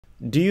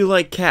Do you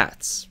like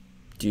cats?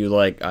 Do you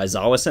like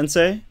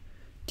Aizawa-sensei?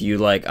 Do you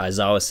like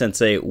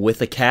Aizawa-sensei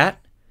with a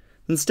cat?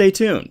 Then stay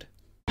tuned.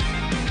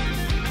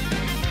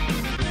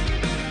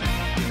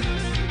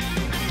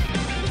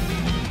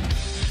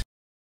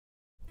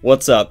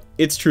 What's up?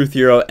 It's Truth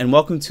Hero, and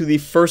welcome to the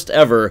first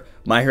ever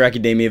My Hero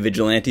Academia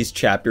Vigilantes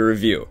chapter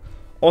review,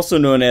 also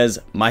known as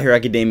My Hero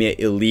Academia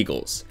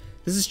Illegals.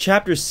 This is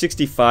chapter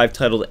 65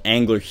 titled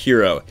Angler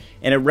Hero,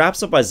 and it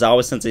wraps up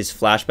Aizawa-sensei's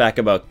flashback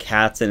about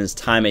cats and his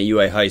time at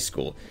UA High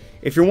School.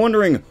 If you're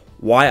wondering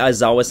why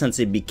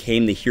Aizawa-sensei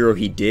became the hero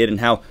he did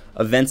and how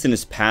events in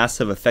his past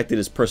have affected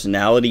his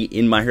personality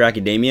in My Hero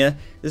Academia,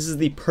 this is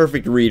the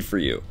perfect read for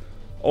you.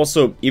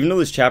 Also, even though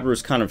this chapter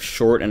is kind of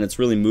short and it's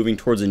really moving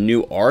towards a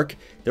new arc,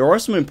 there are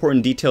some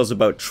important details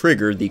about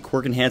Trigger, the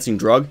quirk-enhancing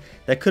drug,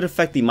 that could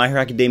affect the My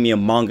Hero Academia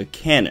manga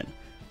canon.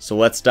 So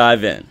let's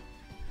dive in.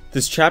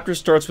 This chapter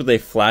starts with a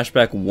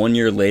flashback 1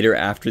 year later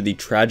after the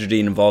tragedy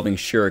involving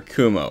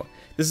Shirakumo.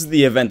 This is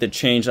the event that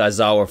changed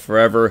Aizawa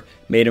forever,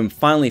 made him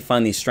finally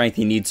find the strength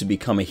he needs to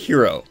become a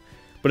hero.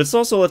 But it's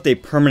also left a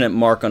permanent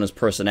mark on his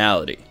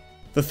personality.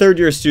 The third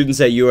year students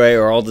at UA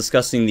are all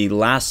discussing the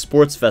last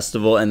sports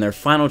festival and their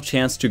final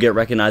chance to get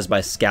recognized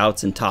by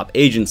scouts and top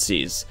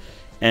agencies.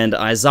 And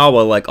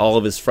Aizawa, like all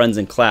of his friends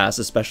in class,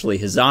 especially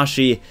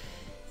Hizashi,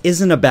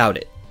 isn't about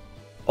it.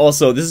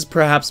 Also, this is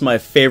perhaps my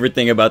favorite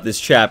thing about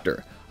this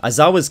chapter.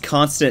 Aizawa's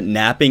constant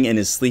napping and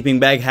his sleeping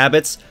bag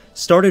habits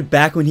started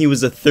back when he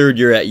was a third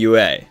year at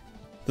UA.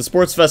 The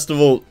sports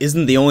festival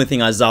isn't the only thing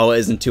Aizawa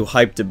isn't too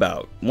hyped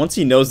about. Once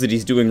he knows that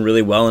he's doing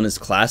really well in his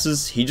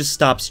classes, he just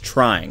stops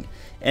trying.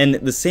 And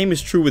the same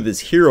is true with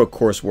his hero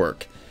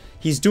coursework.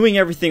 He's doing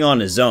everything on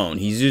his own,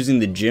 he's using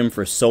the gym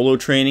for solo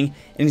training,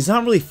 and he's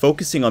not really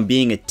focusing on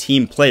being a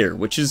team player,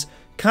 which is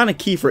kinda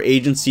key for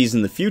agencies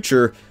in the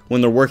future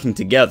when they're working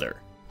together.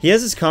 He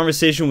has this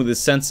conversation with his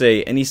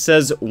sensei, and he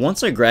says,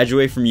 once I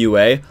graduate from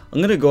UA, I'm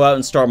gonna go out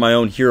and start my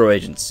own hero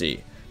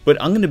agency. But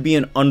I'm gonna be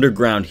an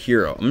underground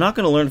hero. I'm not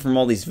gonna learn from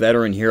all these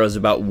veteran heroes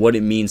about what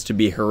it means to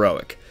be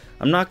heroic.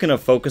 I'm not gonna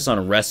focus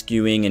on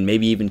rescuing and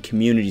maybe even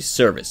community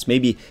service,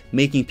 maybe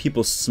making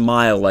people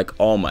smile like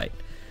All Might.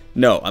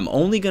 No, I'm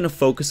only gonna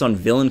focus on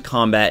villain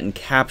combat and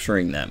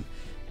capturing them.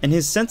 And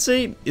his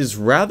sensei is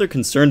rather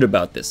concerned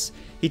about this.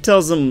 He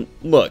tells him,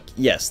 look,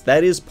 yes,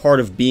 that is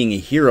part of being a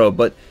hero,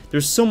 but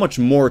there's so much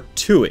more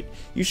to it.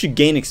 You should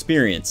gain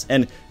experience,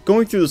 and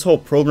going through this whole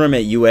program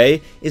at UA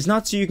is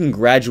not so you can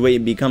graduate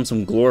and become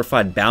some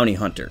glorified bounty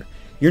hunter.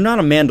 You're not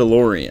a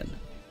Mandalorian.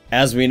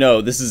 As we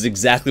know, this is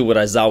exactly what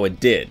Aizawa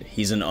did.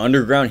 He's an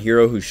underground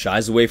hero who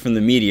shies away from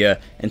the media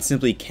and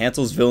simply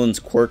cancels villains'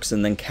 quirks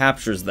and then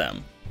captures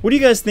them. What do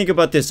you guys think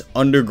about this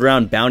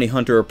underground bounty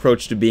hunter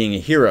approach to being a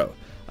hero?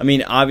 I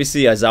mean,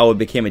 obviously Aizawa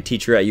became a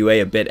teacher at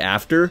UA a bit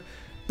after,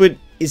 but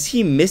is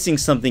he missing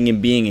something in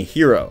being a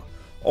hero?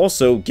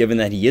 Also, given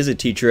that he is a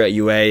teacher at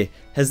UA,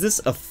 has this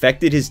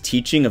affected his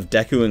teaching of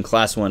Deku in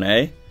Class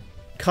 1A?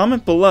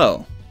 Comment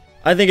below.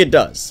 I think it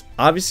does.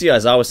 Obviously,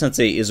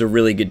 Aizawa-sensei is a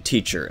really good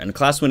teacher, and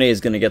Class 1A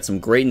is going to get some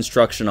great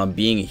instruction on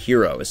being a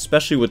hero,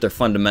 especially with their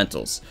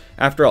fundamentals.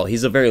 After all,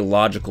 he's a very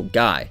logical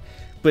guy.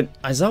 But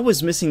Aizawa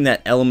is missing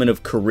that element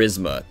of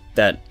charisma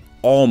that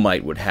All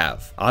Might would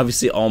have.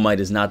 Obviously, All Might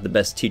is not the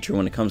best teacher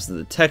when it comes to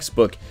the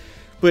textbook,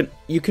 but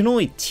you can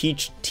only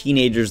teach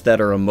teenagers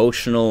that are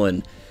emotional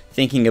and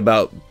thinking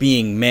about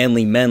being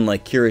manly men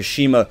like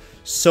Kirishima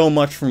so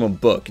much from a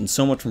book and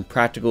so much from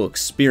practical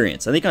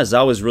experience. I think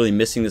Aizawa is really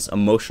missing this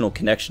emotional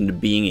connection to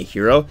being a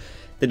hero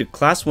that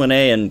Class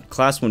 1A and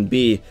Class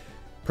 1B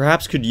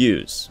perhaps could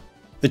use.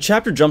 The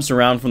chapter jumps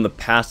around from the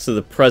past to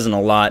the present a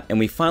lot, and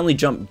we finally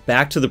jump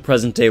back to the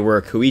present day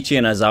where Koichi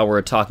and Aizawa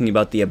are talking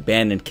about the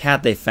abandoned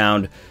cat they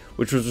found,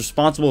 which was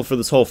responsible for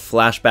this whole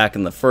flashback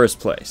in the first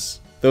place.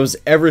 Those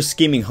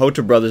ever-scheming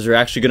Hotta brothers are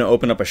actually going to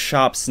open up a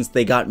shop since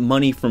they got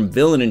money from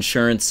villain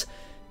insurance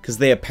because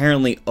they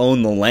apparently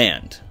own the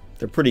land.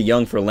 They're pretty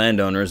young for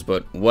landowners,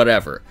 but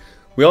whatever.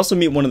 We also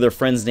meet one of their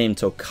friends named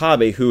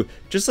Tokabe who,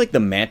 just like the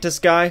Mantis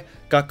guy,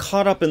 got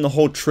caught up in the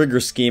whole Trigger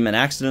scheme and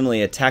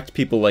accidentally attacked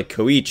people like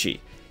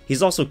Koichi.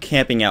 He's also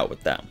camping out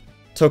with them.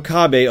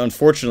 Tokabe,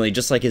 unfortunately,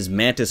 just like his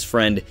Mantis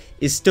friend,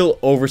 is still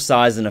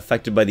oversized and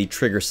affected by the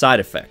Trigger side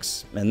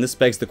effects. And this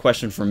begs the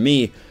question for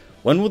me,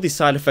 when will these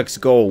side effects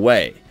go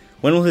away?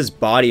 When will his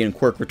body and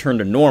quirk return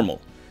to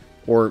normal?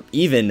 Or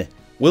even,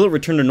 will it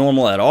return to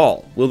normal at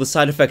all? Will the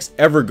side effects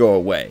ever go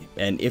away?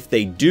 And if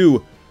they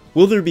do,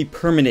 will there be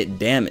permanent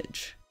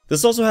damage?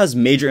 This also has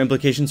major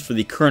implications for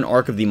the current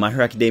arc of the My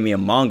Hero Academia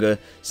manga,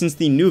 since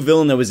the new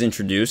villain that was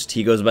introduced,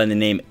 he goes by the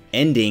name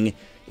Ending,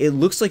 it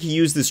looks like he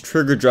used this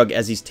Trigger drug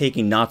as he's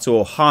taking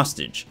Natsuo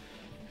hostage.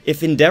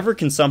 If Endeavor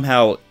can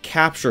somehow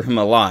capture him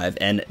alive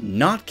and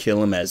not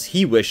kill him as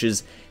he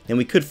wishes, then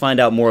we could find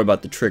out more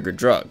about the Trigger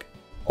drug.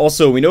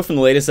 Also, we know from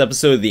the latest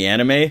episode of the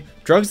anime,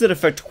 drugs that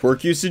affect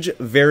quirk usage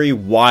vary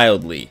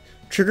wildly.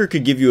 Trigger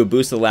could give you a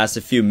boost that lasts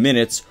a few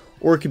minutes,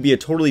 or it could be a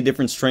totally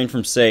different strain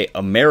from, say,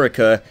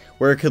 America,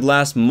 where it could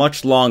last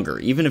much longer,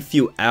 even a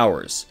few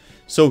hours.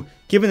 So,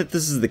 given that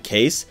this is the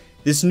case,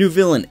 this new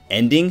villain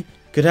Ending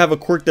could have a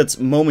quirk that's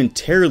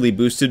momentarily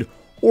boosted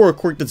or a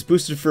quirk that's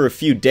boosted for a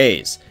few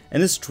days,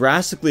 and this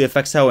drastically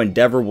affects how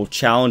Endeavor will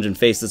challenge and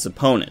face this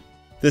opponent.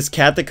 This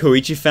cat that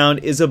Koichi found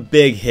is a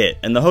big hit,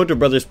 and the Hotta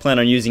brothers plan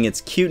on using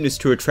its cuteness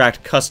to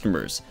attract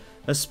customers,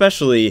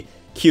 especially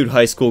cute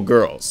high school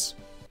girls.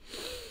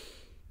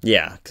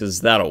 Yeah,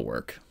 because that'll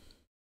work.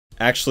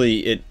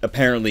 Actually, it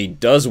apparently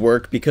does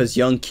work because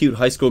young cute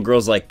high school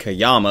girls like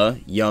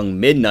Kayama, young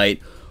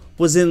Midnight,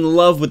 was in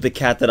love with the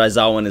cat that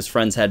Aizawa and his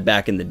friends had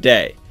back in the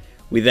day.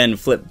 We then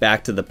flip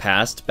back to the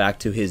past, back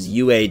to his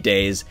UA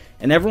days,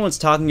 and everyone's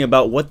talking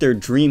about what their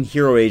dream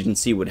hero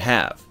agency would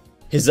have.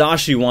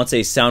 Hizashi wants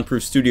a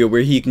soundproof studio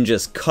where he can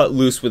just cut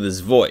loose with his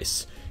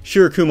voice.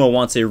 Shirakumo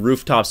wants a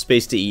rooftop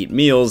space to eat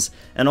meals,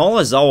 and all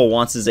Aizawa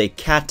wants is a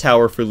cat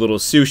tower for little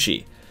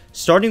Sushi.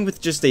 Starting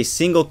with just a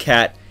single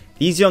cat,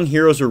 these young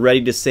heroes were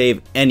ready to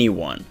save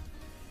anyone.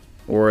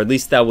 Or at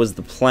least that was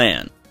the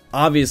plan.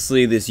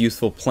 Obviously, this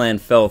youthful plan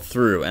fell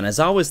through, and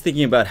Aizawa was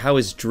thinking about how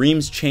his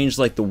dreams changed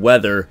like the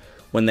weather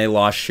when they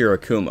lost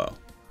Shirakumo.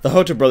 The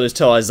Hotta brothers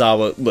tell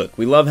Aizawa, look,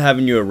 we love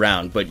having you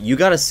around, but you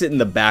gotta sit in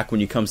the back when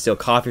you come steal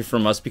coffee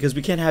from us because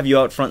we can't have you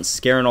out front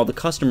scaring all the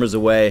customers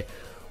away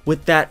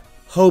with that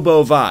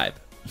hobo vibe.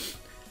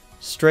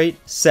 Straight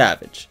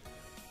savage.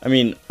 I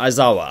mean,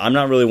 Aizawa, I'm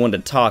not really one to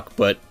talk,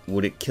 but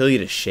would it kill you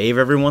to shave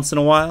every once in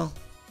a while?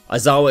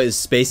 Aizawa is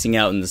spacing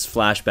out in this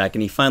flashback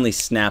and he finally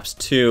snaps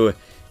to,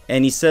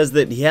 and he says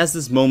that he has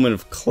this moment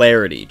of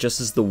clarity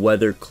just as the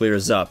weather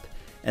clears up,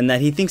 and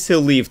that he thinks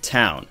he'll leave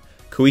town.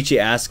 Koichi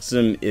asks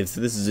him if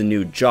this is a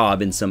new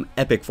job in some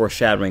epic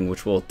foreshadowing,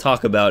 which we'll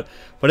talk about,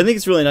 but I think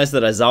it's really nice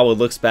that Aizawa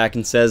looks back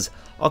and says,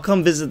 I'll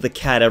come visit the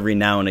cat every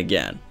now and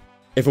again.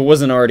 If it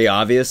wasn't already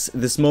obvious,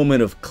 this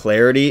moment of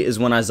clarity is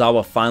when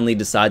Aizawa finally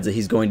decides that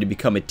he's going to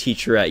become a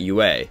teacher at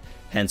UA,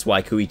 hence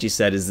why Koichi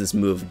said is this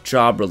move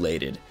job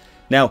related.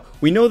 Now,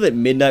 we know that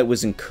Midnight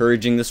was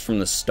encouraging this from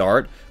the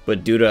start,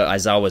 but due to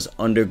Aizawa's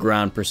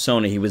underground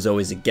persona, he was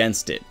always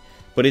against it.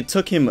 But it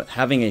took him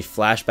having a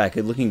flashback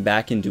and looking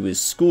back into his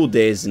school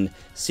days and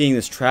seeing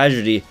this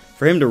tragedy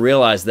for him to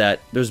realize that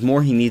there's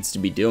more he needs to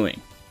be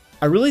doing.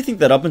 I really think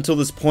that up until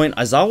this point,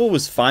 Aizawa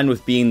was fine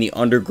with being the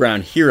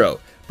underground hero,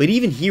 but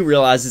even he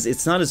realizes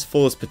it's not his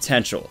fullest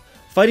potential.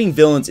 Fighting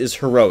villains is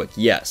heroic,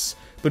 yes,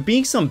 but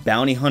being some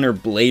bounty hunter,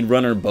 Blade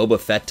Runner, Boba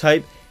Fett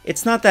type,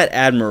 it's not that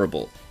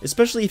admirable,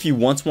 especially if you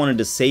once wanted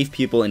to save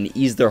people and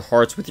ease their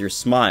hearts with your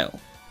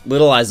smile.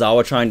 Little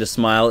Aizawa trying to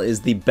smile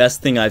is the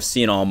best thing I've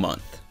seen all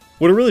month.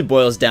 What it really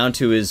boils down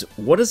to is,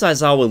 what is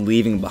Aizawa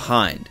leaving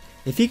behind?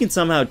 If he can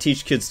somehow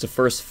teach kids to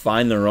first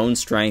find their own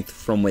strength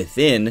from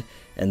within,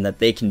 and that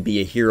they can be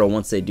a hero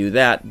once they do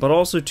that, but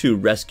also to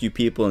rescue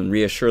people and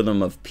reassure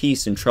them of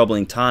peace in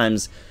troubling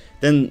times,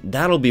 then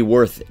that'll be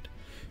worth it.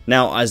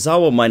 Now,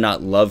 Aizawa might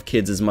not love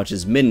kids as much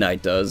as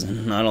Midnight does,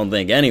 and I don't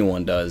think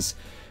anyone does,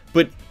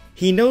 but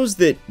he knows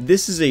that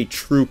this is a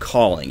true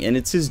calling, and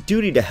it's his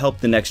duty to help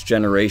the next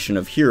generation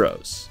of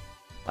heroes.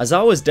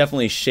 Aizawa is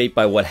definitely shaped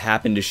by what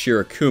happened to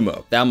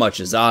Shirakumo, that much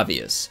is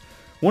obvious.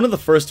 One of the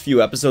first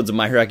few episodes of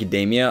My Hero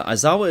Academia,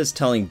 Aizawa is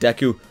telling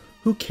Deku,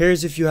 who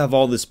cares if you have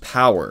all this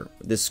power,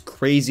 this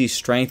crazy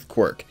strength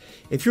quirk?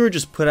 If you were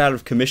just put out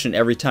of commission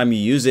every time you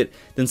use it,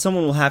 then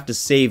someone will have to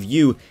save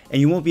you,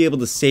 and you won't be able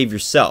to save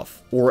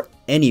yourself, or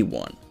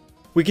anyone.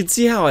 We can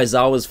see how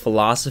Aizawa's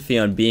philosophy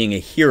on being a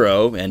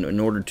hero, and in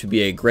order to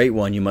be a great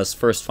one, you must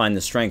first find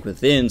the strength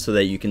within so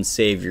that you can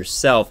save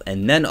yourself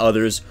and then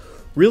others,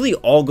 really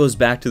all goes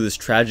back to this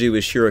tragedy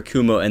with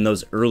Shirakumo and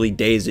those early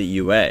days at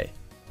UA.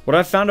 What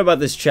I've found about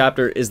this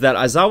chapter is that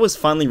Aizawa is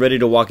finally ready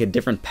to walk a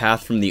different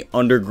path from the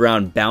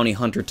underground bounty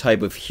hunter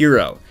type of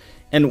hero.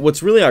 And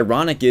what's really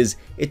ironic is,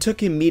 it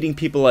took him meeting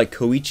people like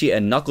Koichi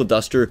and Knuckle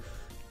Duster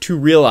to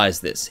realize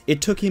this.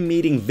 It took him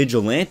meeting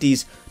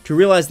Vigilantes to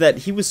realize that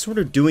he was sort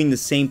of doing the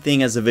same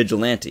thing as a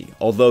vigilante,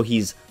 although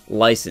he's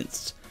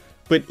licensed.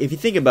 But if you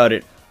think about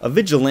it, a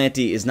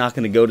vigilante is not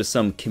going to go to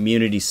some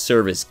community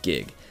service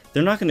gig.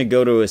 They're not going to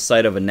go to a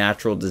site of a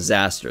natural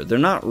disaster. They're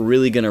not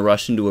really going to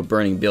rush into a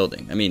burning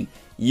building. I mean,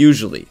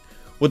 usually.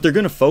 What they're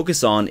going to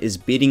focus on is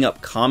beating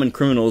up common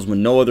criminals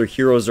when no other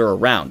heroes are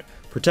around,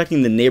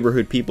 protecting the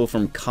neighborhood people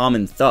from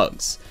common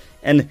thugs.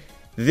 And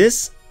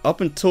this,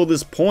 up until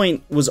this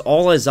point, was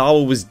all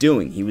Aizawa was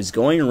doing. He was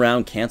going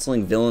around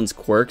canceling villains'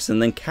 quirks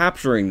and then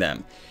capturing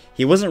them.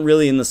 He wasn't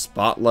really in the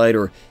spotlight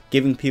or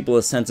giving people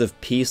a sense of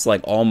peace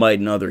like All Might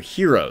and other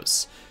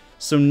heroes.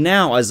 So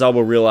now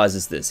Aizawa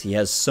realizes this. He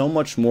has so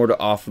much more to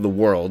offer the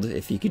world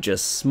if he could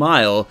just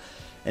smile,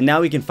 and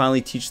now he can finally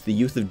teach the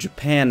youth of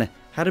Japan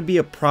how to be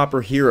a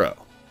proper hero.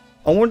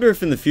 I wonder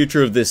if in the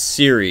future of this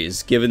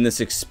series, given this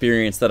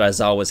experience that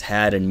Aizawa's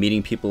had and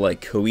meeting people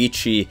like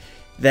Koichi,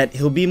 that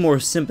he'll be more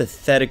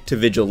sympathetic to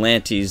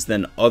vigilantes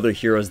than other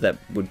heroes that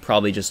would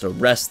probably just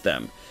arrest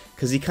them,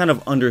 because he kind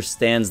of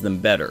understands them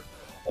better.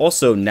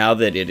 Also, now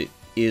that it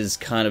is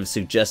kind of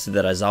suggested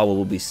that Aizawa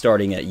will be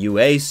starting at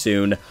UA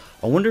soon,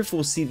 I wonder if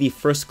we'll see the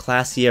first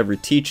class he ever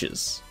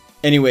teaches.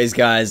 Anyways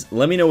guys,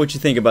 let me know what you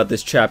think about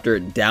this chapter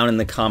down in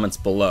the comments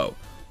below.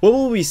 What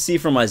will we see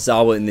from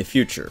Aizawa in the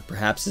future,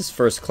 perhaps his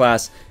first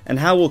class, and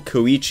how will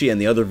Koichi and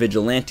the other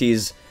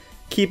Vigilantes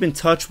keep in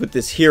touch with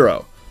this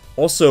hero?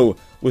 Also,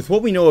 with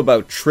what we know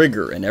about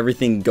Trigger and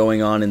everything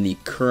going on in the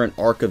current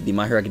arc of the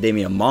My Hero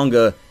Academia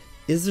manga,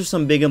 is there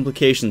some big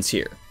implications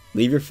here?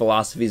 Leave your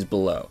philosophies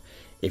below.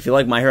 If you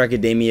like My Hero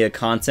Academia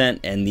content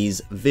and these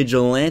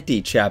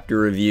Vigilante chapter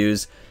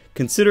reviews,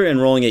 consider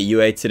enrolling at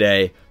UA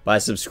today by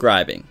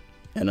subscribing.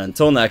 And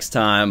until next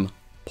time,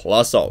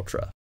 plus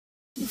ultra.